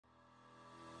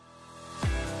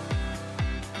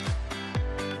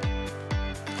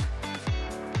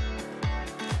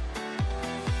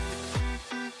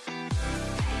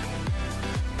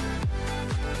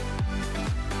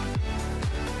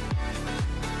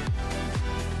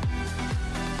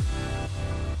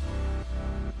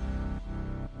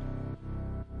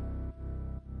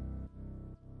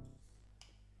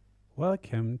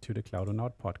Welcome to the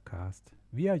cloudonaut podcast.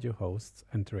 We are your hosts,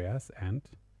 Andreas and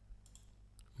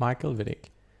Michael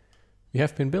Wittig. We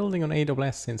have been building on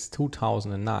AWS since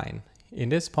 2009. In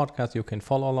this podcast, you can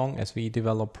follow along as we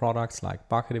develop products like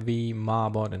bucketAV,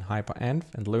 marbot, and HyperEnv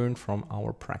and learn from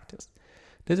our practice.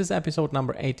 This is episode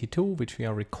number 82, which we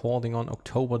are recording on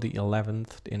October the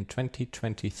 11th in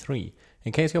 2023.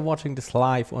 In case you're watching this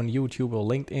live on YouTube or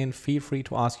LinkedIn, feel free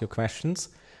to ask your questions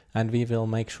and we will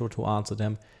make sure to answer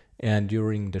them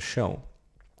during the show.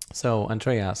 So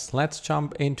Andreas, let's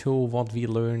jump into what we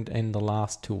learned in the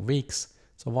last 2 weeks.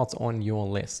 So what's on your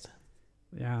list?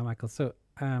 Yeah, Michael. So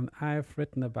I've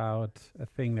written about a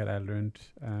thing that I learned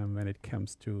when it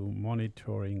comes to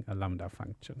monitoring a Lambda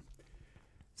function.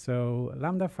 So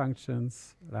Lambda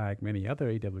functions, like many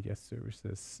other AWS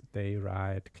services, they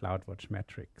write CloudWatch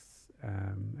metrics.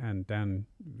 And then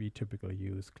we typically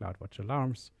use CloudWatch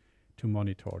alarms to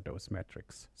monitor those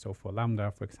metrics. So for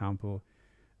Lambda, for example,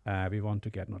 we want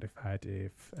to get notified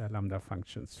if Lambda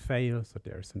functions fail. So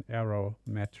there's an error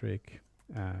metric,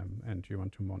 and you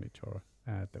want to monitor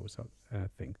those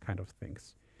kind of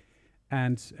things.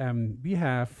 And we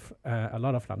have a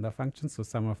lot of Lambda functions. So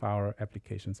some of our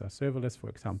applications are serverless. For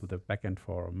example, the backend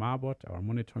for marbot, our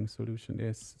monitoring solution,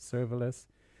 is serverless.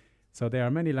 So there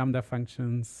are many Lambda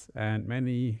functions and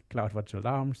many CloudWatch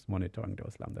alarms monitoring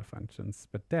those Lambda functions.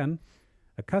 But then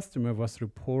a customer was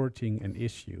reporting an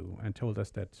issue and told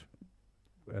us that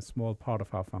a small part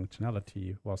of our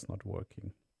functionality was not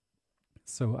working.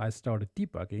 So I started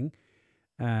debugging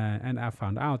and I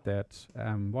found out that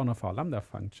one of our Lambda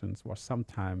functions was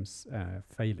sometimes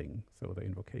failing. So the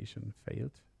invocation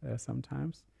failed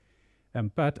sometimes.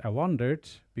 But I wondered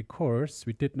because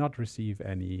we did not receive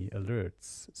any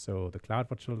alerts. So the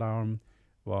CloudWatch alarm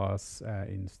was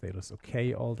in status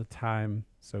OK all the time.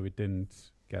 So we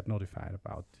didn't get notified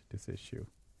about this issue.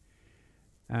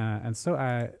 And so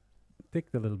I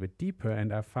digged a little bit deeper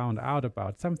and I found out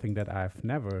about something that I've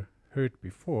never heard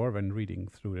before when reading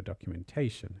through the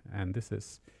documentation. And this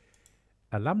is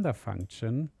a Lambda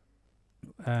function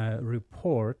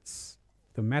reports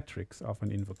the metrics of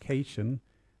an invocation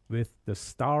with the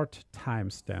start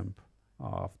timestamp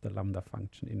of the Lambda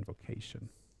function invocation.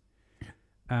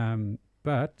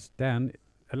 But then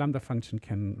a Lambda function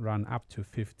can run up to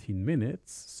 15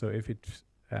 minutes. So if it,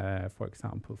 for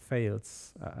example,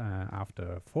 fails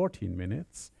after 14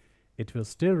 minutes, it will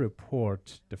still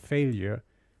report the failure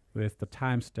with the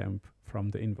timestamp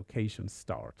from the invocation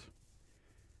start.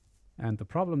 And the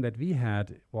problem that we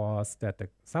had was that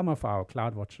some of our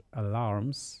CloudWatch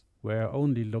alarms were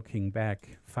only looking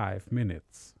back 5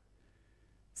 minutes.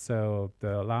 So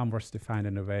the alarm was defined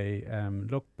in a way,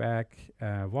 look back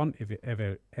one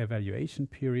evaluation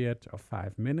period of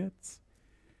 5 minutes.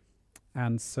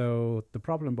 And so the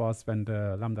problem was when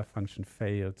the Lambda function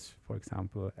failed, for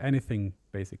example, anything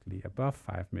basically above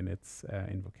 5 minutes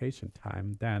invocation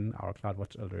time, then our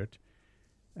CloudWatch alert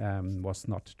was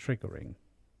not triggering.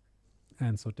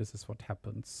 And so this is what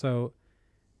happened. So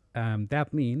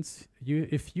that means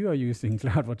if you are using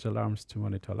CloudWatch alarms to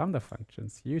monitor Lambda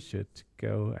functions, you should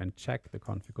go and check the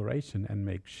configuration and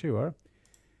make sure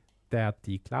that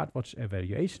the CloudWatch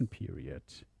evaluation period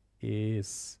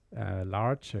is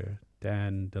larger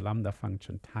than the Lambda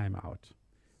function timeout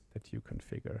that you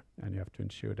configure. And you have to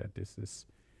ensure that this is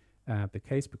the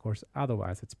case, because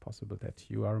otherwise it's possible that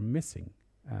you are missing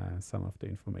some of the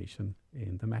information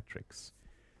in the metrics.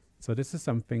 So this is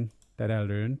something that I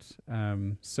learned.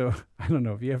 So I don't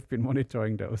know, we have been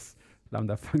monitoring those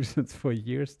Lambda functions for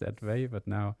years that way, but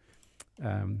now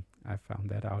I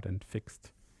found that out and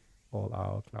fixed all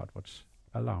our CloudWatch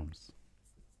alarms.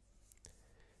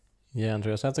 Yeah,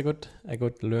 Andreas, that's a good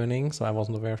learning. So I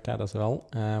wasn't aware of that as well.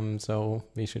 So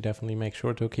we should definitely make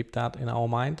sure to keep that in our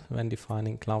mind when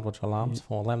defining CloudWatch alarms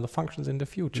for Lambda functions in the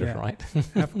future, right?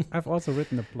 I've also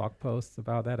written a blog post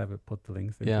about that. I will put the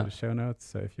links into the show notes.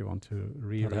 So if you want to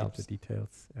reread the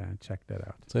details, check that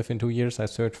out. So if in 2 years I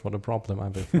search for the problem, I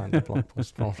will find the blog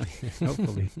post probably.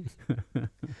 Hopefully.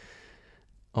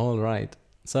 All right.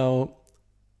 So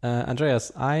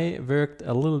Andreas, I worked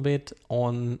a little bit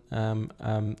on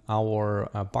our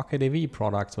bucketAV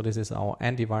product. So this is our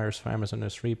antivirus for Amazon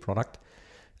S3 product.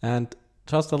 And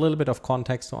just a little bit of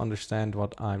context to understand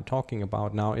what I'm talking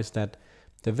about now is that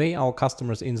the way our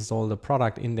customers install the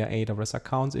product in their AWS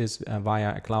accounts is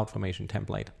via a CloudFormation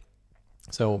template.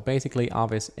 So basically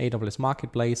AWS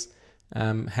Marketplace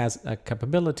has a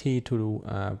capability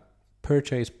to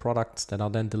purchase products that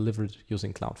are then delivered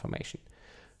using CloudFormation.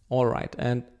 All right,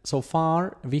 and so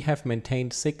far we have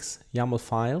maintained 6 YAML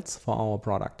files for our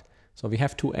product. So we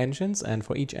have 2 engines, and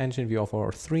for each engine we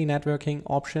offer 3 networking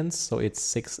options, so it's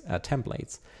 6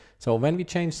 templates. So when we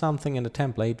change something in the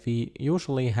template, we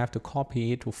usually have to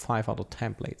copy it to 5 other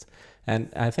templates.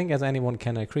 And I think as anyone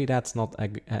can agree, that's not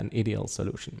an ideal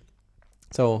solution.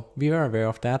 So we are aware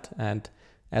of that. And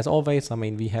as always, I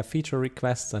mean, we have feature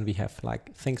requests and we have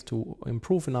like things to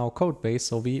improve in our code base.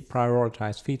 So we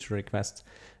prioritize feature requests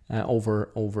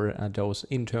over those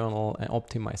internal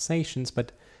optimizations.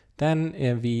 But then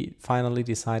we finally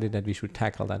decided that we should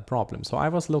tackle that problem. So I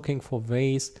was looking for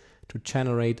ways to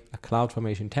generate a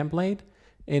CloudFormation template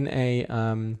in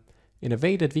a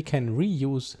way that we can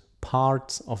reuse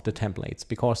parts of the templates,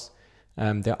 because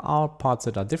there are parts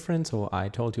that are different. So I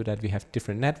told you that we have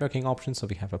different networking options. So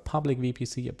we have a public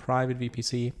VPC, a private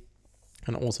VPC,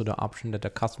 and also the option that the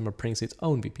customer brings its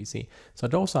own VPC. So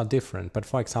those are different. But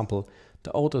for example,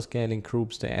 the auto-scaling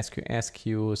groups, the SQS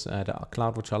queues, the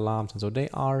CloudWatch alarms, and so they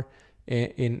are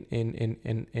in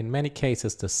many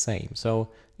cases the same. So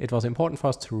it was important for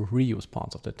us to reuse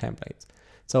parts of the templates.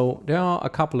 So there are a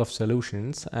couple of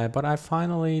solutions, but I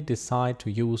finally decided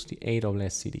to use the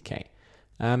AWS CDK,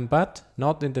 but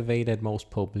not in the way that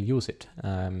most people use it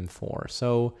for.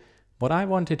 So what I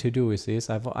wanted to do is this: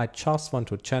 I just want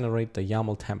to generate the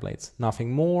YAML templates,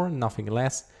 nothing more, nothing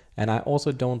less. And I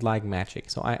also don't like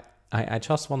magic. So I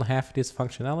just want to have this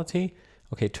functionality.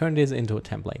 Okay, turn this into a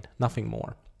template, nothing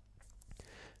more.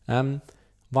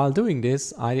 While doing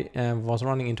this, I was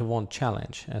running into one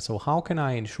challenge. So how can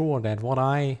I ensure that what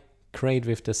I create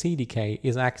with the CDK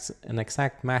is an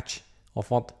exact match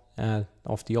of what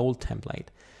of the old template?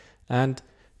 And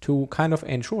to kind of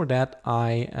ensure that,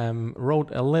 I wrote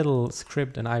a little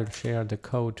script, and I will share the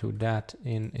code to that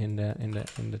in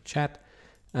the chat,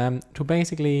 to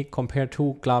basically compare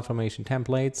two CloudFormation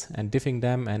templates and diffing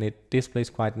them, and it displays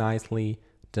quite nicely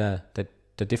the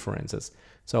differences.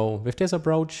 So with this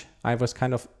approach, I was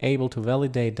kind of able to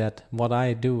validate that what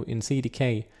I do in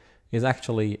CDK is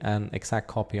actually an exact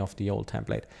copy of the old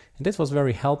template. And this was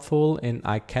very helpful, and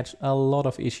I catch a lot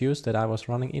of issues that I was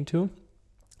running into.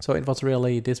 So it was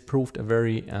really, this proved a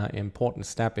very important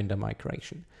step in the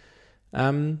migration.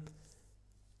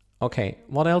 Okay,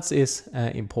 what else is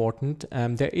important?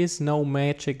 There is no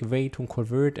magic way to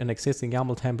convert an existing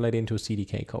YAML template into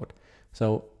CDK code.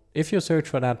 So if you search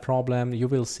for that problem, you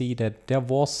will see that there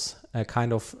was a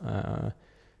kind of,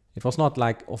 it was not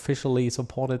like officially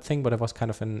supported thing, but it was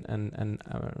kind of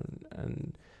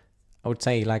I would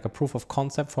say like a proof of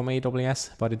concept from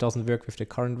AWS, but it doesn't work with the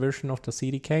current version of the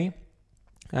CDK.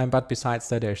 But besides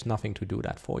that, there's nothing to do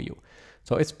that for you.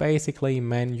 So it's basically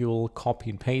manual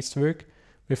copy and paste work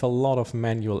with a lot of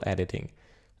manual editing.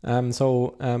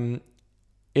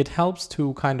 It helps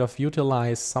to kind of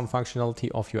utilize some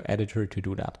functionality of your editor to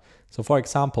do that. So for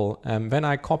example, when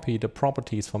I copy the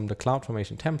properties from the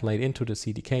CloudFormation template into the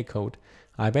CDK code,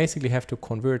 I basically have to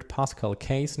convert Pascal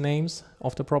case names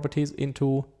of the properties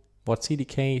into what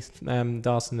CDK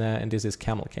does, and this is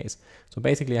camel case. So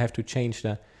basically I have to change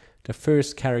the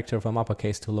first character from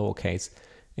uppercase to lowercase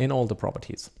in all the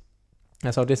properties.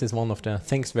 And so this is one of the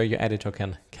things where your editor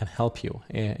can help you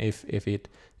if it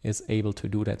is able to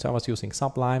do that. So I was using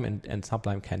Sublime, and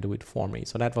Sublime can do it for me.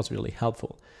 So that was really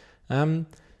helpful.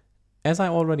 As I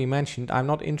already mentioned, I'm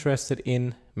not interested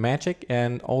in magic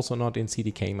and also not in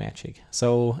CDK magic.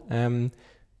 So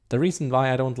the reason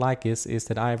why I don't like this is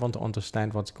that I want to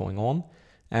understand what's going on.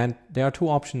 And there are two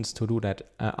options to do that.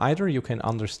 Either you can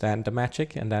understand the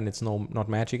magic and then it's not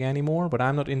magic anymore, but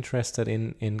I'm not interested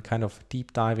in kind of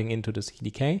deep diving into the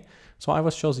CDK. So I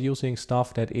was just using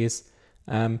stuff that is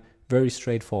very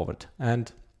straightforward. And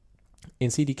in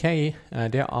CDK,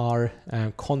 there are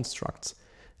constructs,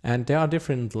 and there are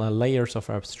different layers of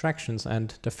abstractions.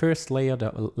 And the first layer,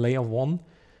 the layer 1,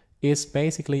 is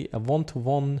basically a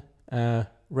one-to-one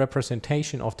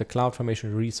representation of the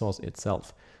CloudFormation resource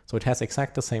itself. So it has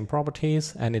exact the same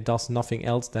properties, and it does nothing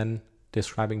else than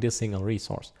describing this single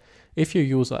resource. If you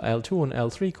use a L2 and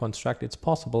L3 construct, it's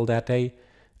possible that they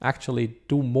actually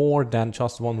do more than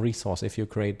just one resource if you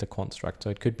create the construct. So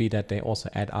it could be that they also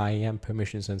add IAM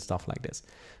permissions and stuff like this.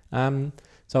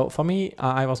 So for me,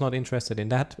 I was not interested in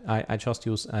that. I just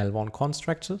use L1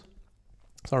 constructs.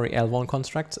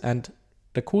 And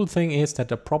the cool thing is that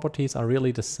the properties are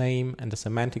really the same and the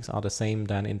semantics are the same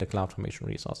than in the CloudFormation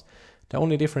resource. The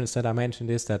only difference that I mentioned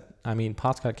is that, I mean,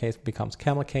 Pascal case becomes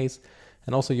camel case,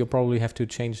 and also you probably have to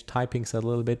change typings a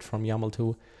little bit from YAML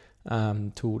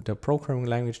to the programming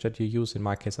language that you use. In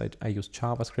my case, I use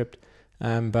JavaScript,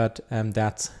 but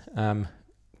that's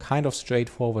kind of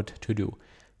straightforward to do.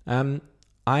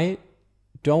 I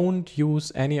don't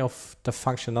use any of the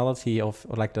functionality of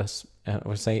like the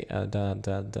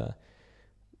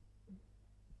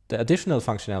the additional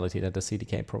functionality that the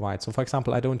CDK provides. So for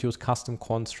example, I don't use custom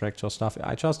constructs or stuff.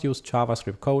 I just use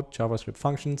JavaScript code, JavaScript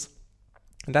functions.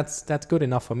 And that's good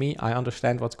enough for me. I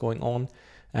understand what's going on,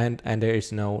 and there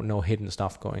is no hidden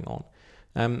stuff going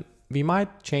on. We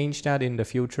might change that in the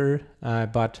future,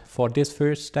 but for this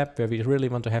first step where we really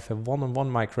want to have a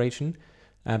one-on-one migration,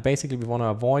 basically we want to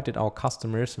avoid that our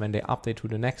customers, when they update to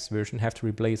the next version, have to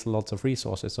replace lots of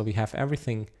resources. So we have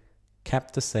everything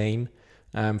kept the same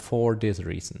for this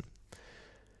reason.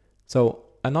 So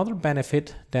another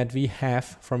benefit that we have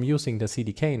from using the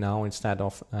CDK now instead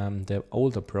of the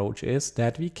old approach is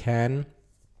that we can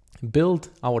build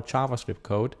our JavaScript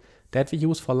code that we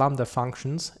use for Lambda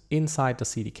functions inside the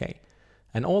CDK.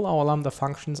 And all our Lambda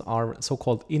functions are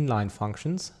so-called inline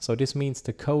functions. So this means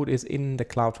the code is in the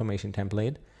CloudFormation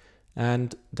template.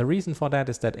 And the reason for that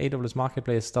is that AWS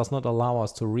Marketplace does not allow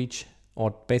us to reach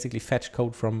or basically fetch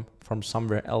code from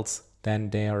somewhere else than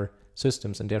their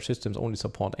systems, and their systems only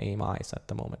support AMIs at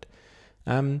the moment.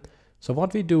 So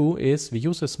what we do is we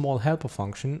use a small helper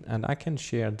function, and I can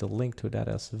share the link to that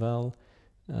as well.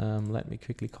 Let me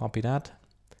quickly copy that.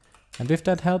 And with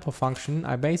that helper function,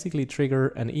 I basically trigger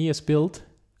an ES-build,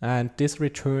 and this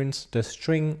returns the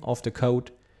string of the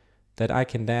code that I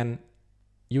can then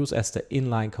use as the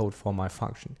inline code for my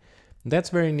function. And that's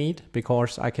very neat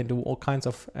because I can do all kinds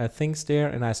of things there,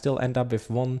 and I still end up with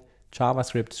one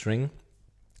JavaScript string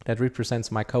that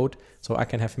represents my code. So I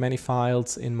can have many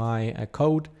files in my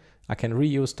code. I can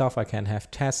reuse stuff. I can have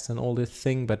tests and all this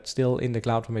thing, but still in the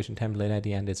CloudFormation template at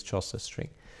the end, it's just a string.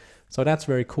 So that's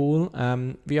very cool.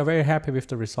 We are very happy with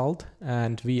the result,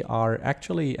 and we are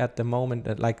actually at the moment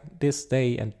that, like this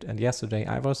day and yesterday,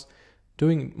 I was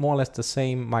doing more or less the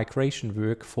same migration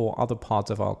work for other parts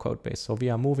of our code base. So we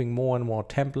are moving more and more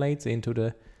templates into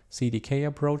the CDK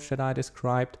approach that I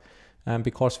described,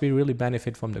 because we really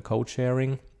benefit from the code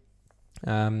sharing.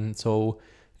 So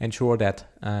ensure that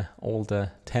all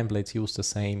the templates use the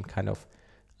same kind of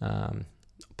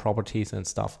properties and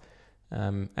stuff.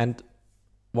 And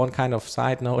one kind of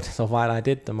side note, so while I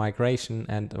did the migration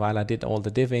and while I did all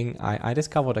the divving, I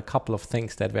discovered a couple of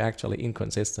things that were actually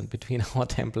inconsistent between our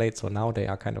templates. So now they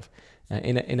are kind of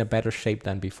in a better shape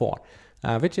than before,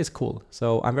 which is cool.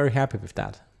 So I'm very happy with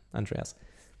that, Andreas.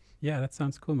 Yeah, that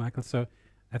sounds cool, Michael. So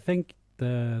I think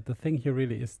the thing here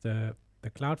really is the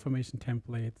CloudFormation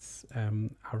templates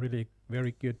are really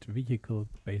very good vehicle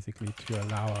basically to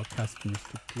allow our customers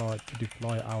to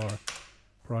deploy our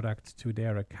product to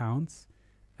their accounts.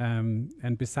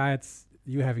 And besides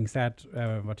you having said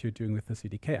what you're doing with the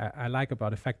CDK, I like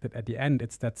about the fact that at the end,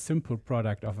 it's that simple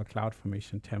product of a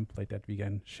CloudFormation template that we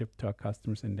can ship to our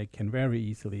customers, and they can very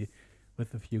easily,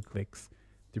 with a few clicks,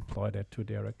 deploy that to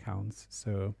their accounts.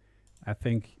 So I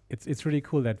think it's really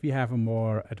cool that we have a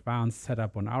more advanced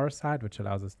setup on our side, which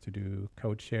allows us to do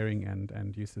code sharing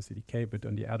and use the CDK. But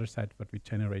on the other side, what we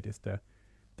generate is the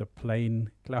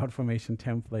plain CloudFormation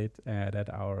template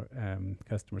that our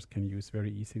customers can use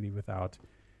very easily without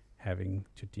having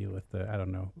to deal with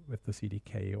with the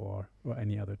CDK or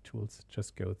any other tools.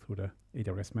 Just go through the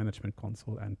AWS Management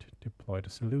Console and deploy the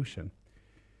solution.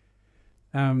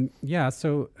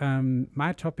 So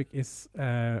my topic is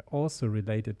also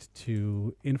related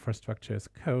to infrastructure as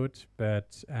code,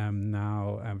 but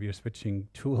now we are switching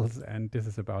tools, and this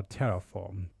is about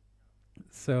Terraform.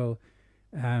 So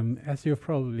as you've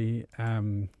probably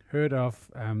heard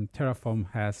of,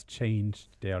 Terraform has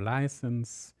changed their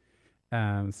license,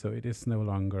 so it is no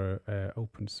longer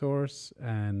open source,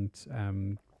 and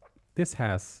this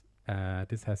has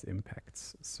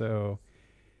impacts. So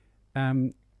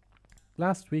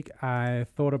last week, I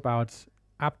thought about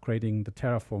upgrading the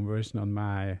Terraform version on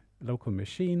my local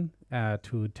machine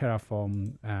to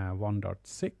Terraform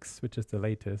 1.6, which is the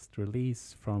latest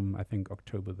release from, I think,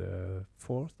 October the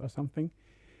 4th or something.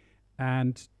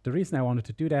 And the reason I wanted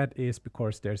to do that is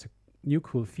because there's a new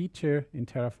cool feature in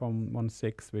Terraform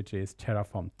 1.6, which is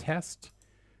Terraform test.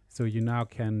 So you now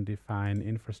can define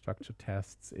infrastructure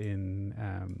tests in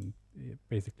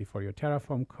basically for your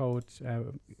Terraform code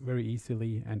very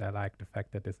easily, and I like the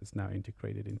fact that this is now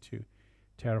integrated into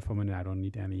Terraform, and I don't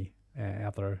need any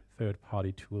other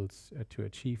third-party tools to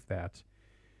achieve that.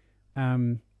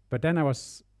 But then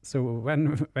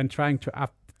when trying to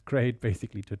upgrade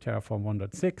basically to Terraform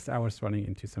 1.6, I was running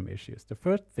into some issues. The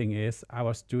first thing is I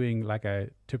was doing like I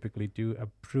typically do, a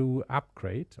brew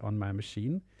upgrade on my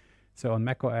machine. So on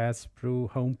macOS,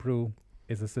 Homebrew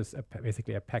is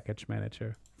basically a package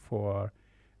manager for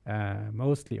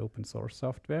mostly open source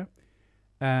software.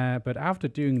 But after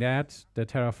doing that, the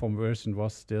Terraform version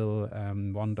was still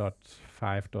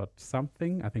 1.5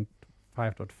 something. I think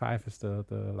 5.5 is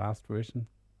the last version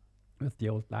with the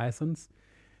old license.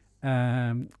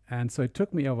 And so it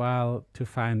took me a while to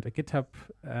find a GitHub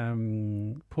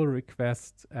pull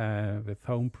request with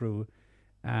Homebrew.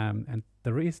 And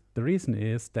the reason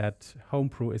is that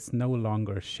Homebrew is no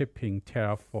longer shipping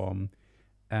Terraform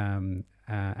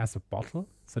as a bottle.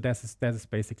 So that is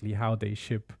basically how they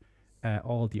ship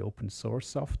all the open source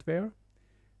software.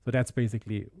 So that's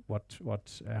basically what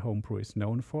Homebrew is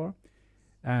known for.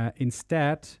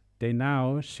 Instead, they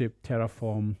now ship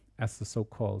Terraform as the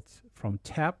so-called from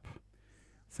tab.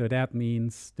 So that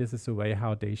means this is a way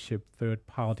how they ship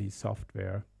third-party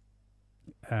software.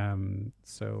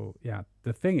 So yeah,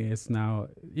 the thing is now,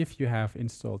 if you have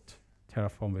installed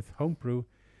Terraform with Homebrew,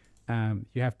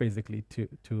 you have basically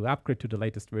to upgrade to the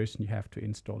latest version, you have to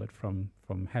install it from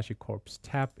HashiCorp's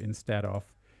tab instead of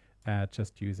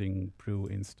just using brew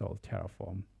install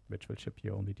Terraform, which will ship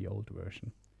you only the old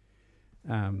version.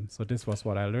 So this was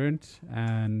what I learned,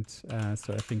 and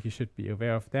so I think you should be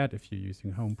aware of that. If you're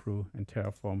using Homebrew and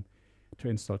Terraform to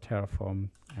install Terraform,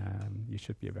 you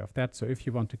should be aware of that. So if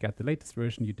you want to get the latest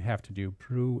version, you'd have to do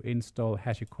brew install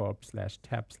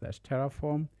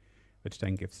HashiCorp/tab/Terraform, which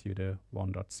then gives you the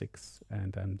 1.6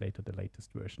 and then later the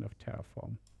latest version of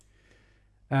Terraform.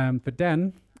 But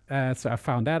then, so I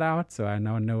found that out, so I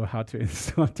now know how to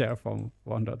install Terraform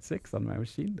 1.6 on my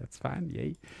machine. That's fine,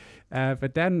 yay.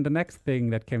 But then the next thing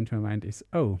that came to my mind is,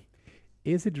 oh,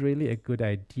 is it really a good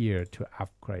idea to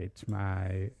upgrade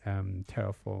my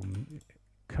Terraform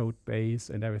code base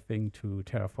and everything to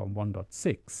Terraform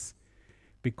 1.6?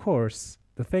 Because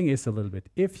the thing is a little bit,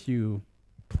 if you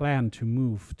plan to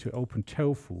move to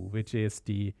OpenTofu, which is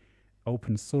the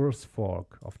open source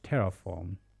fork of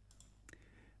Terraform,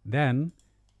 then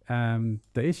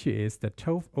the issue is that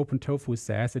OpenTofu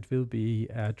says it will be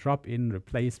a drop-in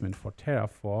replacement for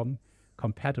Terraform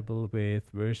compatible with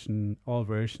all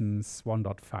versions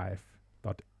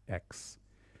 1.5.x.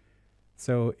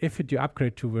 So if you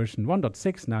upgrade to version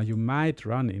 1.6 now, you might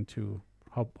run into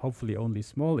hopefully only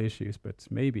small issues, but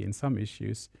maybe in some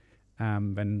issues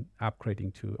when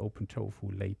upgrading to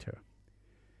OpenTofu later.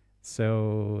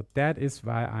 So that is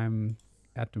why I'm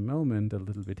at the moment a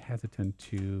little bit hesitant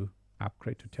to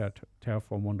upgrade to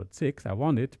Terraform 1.6. I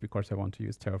want it because I want to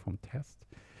use Terraform test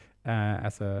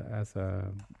as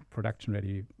a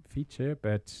production-ready feature,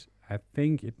 but I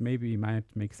think it maybe might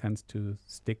make sense to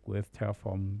stick with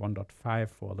Terraform 1.5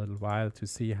 for a little while to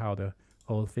see how the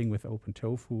whole thing with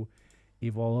OpenTofu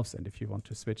evolves, and if you want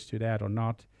to switch to that or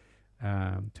not,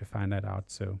 to find that out.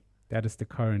 So that is the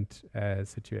current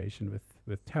situation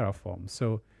with Terraform.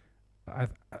 So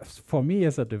for me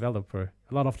as a developer,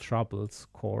 a lot of troubles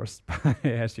caused by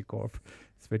HashiCorp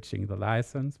switching the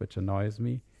license, which annoys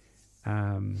me.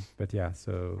 But yeah,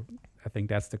 so I think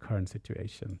that's the current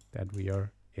situation that we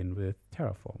are in with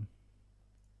Terraform.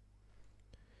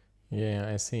 Yeah,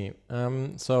 I see.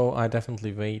 So I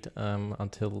definitely wait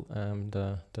until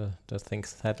the things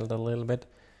settled a little bit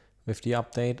with the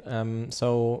update.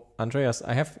 So Andreas,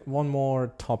 I have one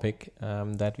more topic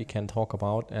that we can talk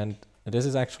about, and this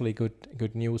is actually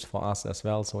good news for us as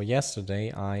well. So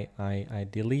yesterday I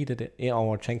deleted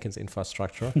our Jenkins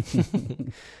infrastructure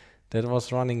that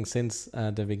was running since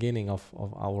the beginning of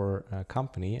our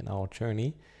company and our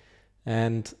journey,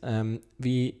 and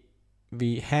we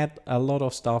had a lot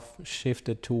of stuff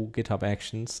shifted to GitHub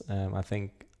Actions.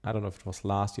 I don't know if it was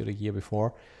last year or the year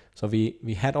before. So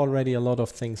we had already a lot of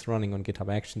things running on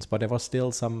GitHub Actions, but there was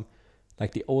still some,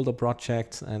 like the older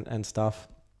projects and stuff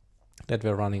that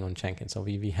were running on Jenkins. So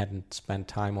we hadn't spent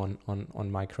time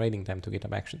on migrating them to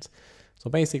GitHub Actions. So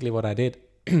basically what I did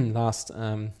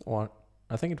or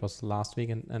I think it was last week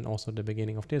and also the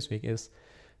beginning of this week, is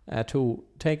to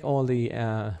take all the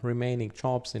remaining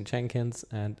jobs in Jenkins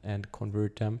and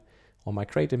convert them or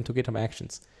migrate them to GitHub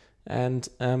Actions. And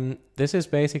this is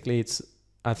basically,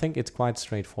 I think it's quite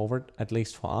straightforward, at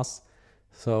least for us.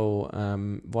 So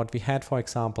what we had, for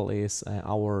example, is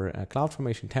our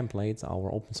CloudFormation templates, our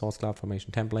open source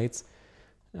CloudFormation templates.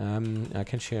 I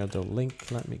can share the link.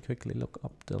 Let me quickly look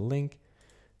up the link.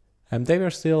 They were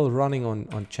still running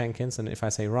on Jenkins, and if I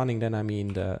say running, then I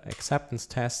mean the acceptance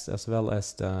tests as well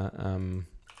as the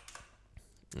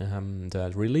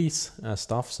release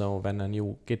stuff. So when a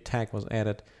new Git tag was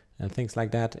added and things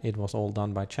like that, it was all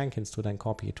done by Jenkins to then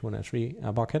copy it to an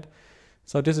S3 bucket.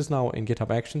 So this is now in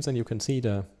GitHub Actions, and you can see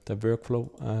the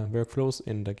workflows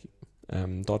in the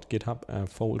 .github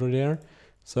folder there.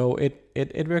 So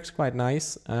it works quite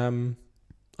nice. I'm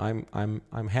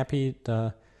happy.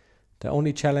 The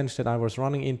only challenge that I was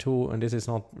running into, and this is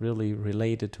not really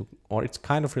related to, or it's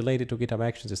kind of related to GitHub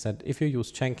Actions, is that if you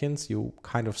use Jenkins, you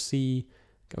kind of see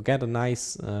get a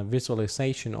nice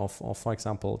visualization of, for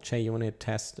example, JUnit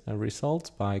test results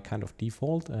by kind of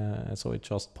default. So it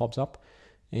just pops up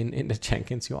in the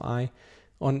Jenkins UI.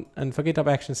 And for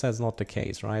GitHub Actions, that's not the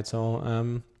case, right?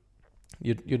 So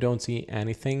you don't see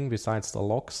anything besides the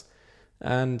logs.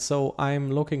 And so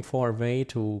I'm looking for a way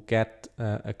to get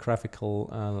a graphical,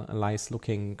 a nice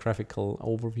looking graphical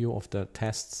overview of the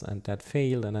tests and that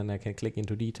failed, and then I can click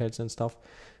into details and stuff.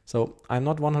 So I'm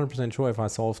not 100% sure if I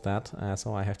solved that,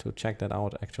 so I have to check that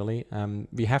out actually.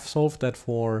 We have solved that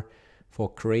for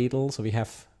Gradle, so we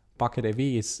have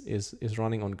bucketAV is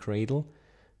running on Gradle,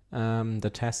 the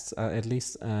tests at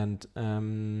least, and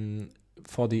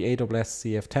for the AWS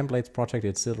CF templates project,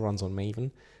 it still runs on Maven.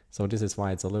 So this is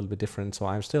why it's a little bit different. So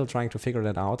I'm still trying to figure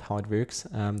that out, how it works,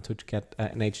 to get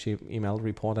an HTML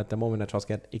report. At the moment, I just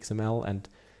get XML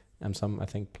and some, I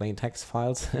think, plain text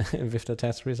files with the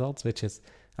test results, which is,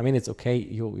 I mean, it's okay.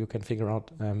 You can figure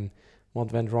out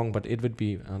what went wrong, but it would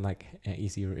be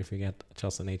easier if you get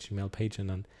just an HTML page and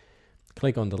then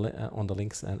click on the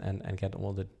links and get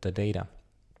all the data.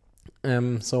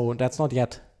 So that's not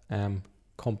yet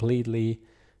completely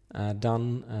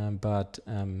done, but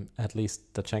at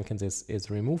least the Jenkins is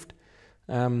removed.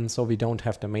 So we don't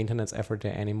have the maintenance effort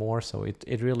there anymore. So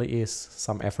it really is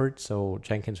some effort. So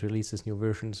Jenkins releases new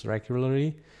versions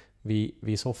regularly.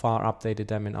 We so far updated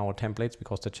them in our templates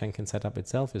because the Jenkins setup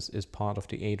itself is part of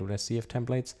the AWS CF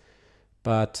templates.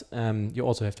 But you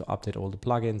also have to update all the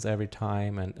plugins every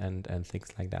time and things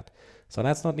like that. So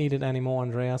that's not needed anymore,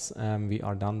 Andreas. We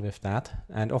are done with that.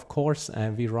 And of course,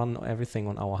 we run everything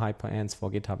on our HyperEnv for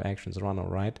GitHub Actions runner,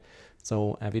 right?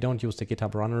 So we don't use the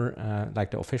GitHub runner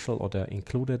like the official or the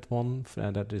included one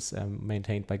that is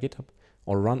maintained by GitHub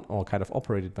or run or kind of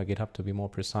operated by GitHub, to be more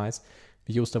precise.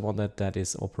 We use the one that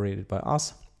is operated by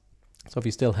us. So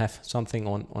we still have something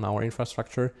on our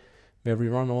infrastructure where we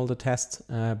run all the tests,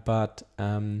 but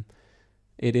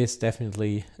it is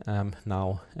definitely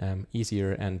now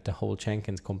easier, and the whole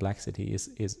Jenkins complexity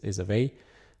is away.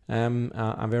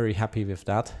 I'm very happy with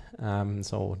that.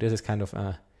 So this is kind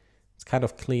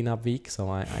of cleanup week. So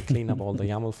I clean up all the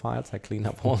YAML files, I clean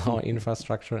up all our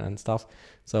infrastructure and stuff.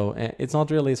 So it's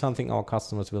not really something our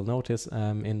customers will notice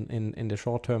in the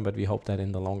short term, but we hope that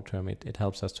in the long term it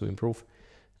helps us to improve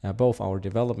both our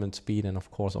development speed and of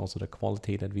course also the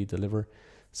quality that we deliver.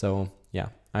 So yeah,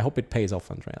 I hope it pays off,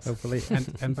 Andreas. Hopefully.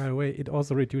 and by the way, it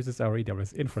also reduces our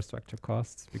AWS infrastructure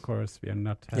costs because we are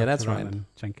not that's right. on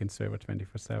Jenkins server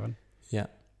 24/7. Yeah,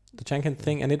 the Jenkins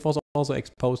thing, and it was also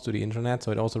exposed to the internet,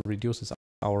 so it also reduces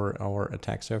our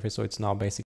attack surface. So it's now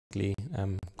basically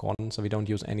gone. So we don't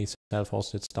use any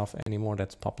self-hosted stuff anymore.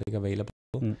 That's public available.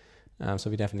 So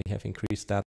we definitely have increased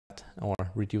that or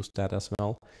reduced that as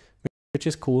well, which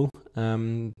is cool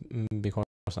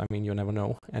because, I mean, you never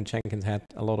know. And Jenkins had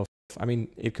a lot of, I mean,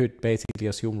 it could basically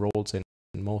assume roles in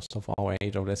most of our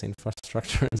AWS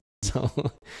infrastructure. So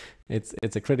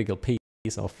it's a critical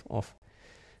piece of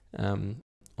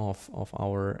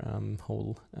our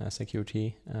whole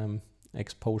security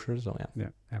exposure. So yeah,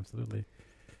 absolutely.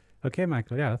 Okay,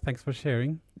 Michael. Yeah, thanks for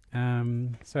sharing.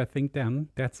 So I think then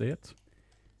that's it.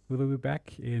 We will be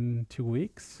back in 2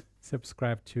 weeks.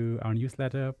 Subscribe to our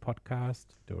newsletter,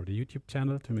 podcast, or the YouTube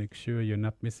channel to make sure you're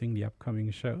not missing the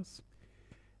upcoming shows.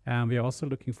 We are also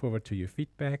looking forward to your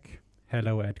feedback.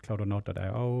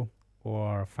 hello@cloudonaut.io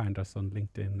or find us on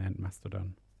LinkedIn and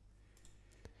Mastodon.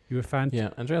 You will find... Yeah,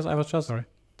 Andreas, I was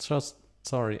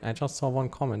sorry. I just saw one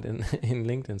comment in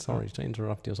LinkedIn. Sorry to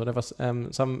interrupt you. So there was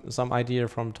some idea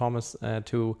from Thomas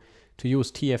to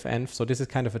use TFEnv. So this is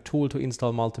kind of a tool to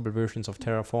install multiple versions of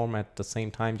Terraform at the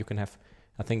same time. You can have,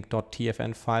 I think,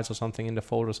 .tfn files or something in the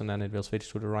folders, and then it will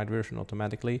switch to the right version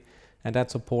automatically. And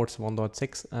that supports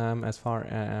 1.6 as far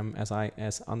as I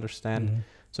understand. Mm-hmm.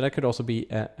 So that could also be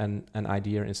an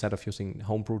idea instead of using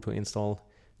Homebrew to install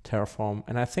Terraform.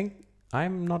 And I think,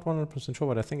 I'm not 100% sure,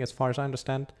 but I think as far as I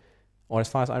understand, or as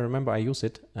far as I remember, I use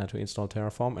it to install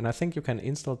Terraform. And I think you can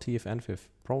install TFEnv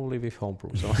probably with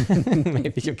Homebrew. So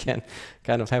maybe you can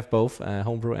kind of have both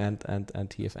Homebrew and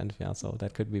TFEnv. Yeah, so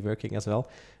that could be working as well.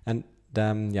 And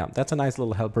yeah, that's a nice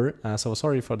little helper. So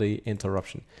sorry for the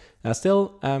interruption.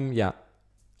 Still, yeah,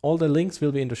 all the links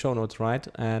will be in the show notes, right?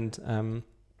 And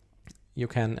you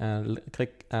can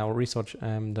click or research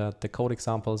the code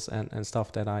examples and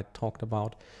stuff that I talked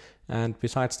about. And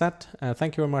besides that,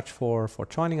 thank you very much for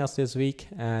joining us this week,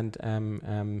 and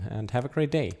have a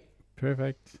great day.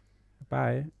 Perfect.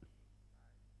 Bye.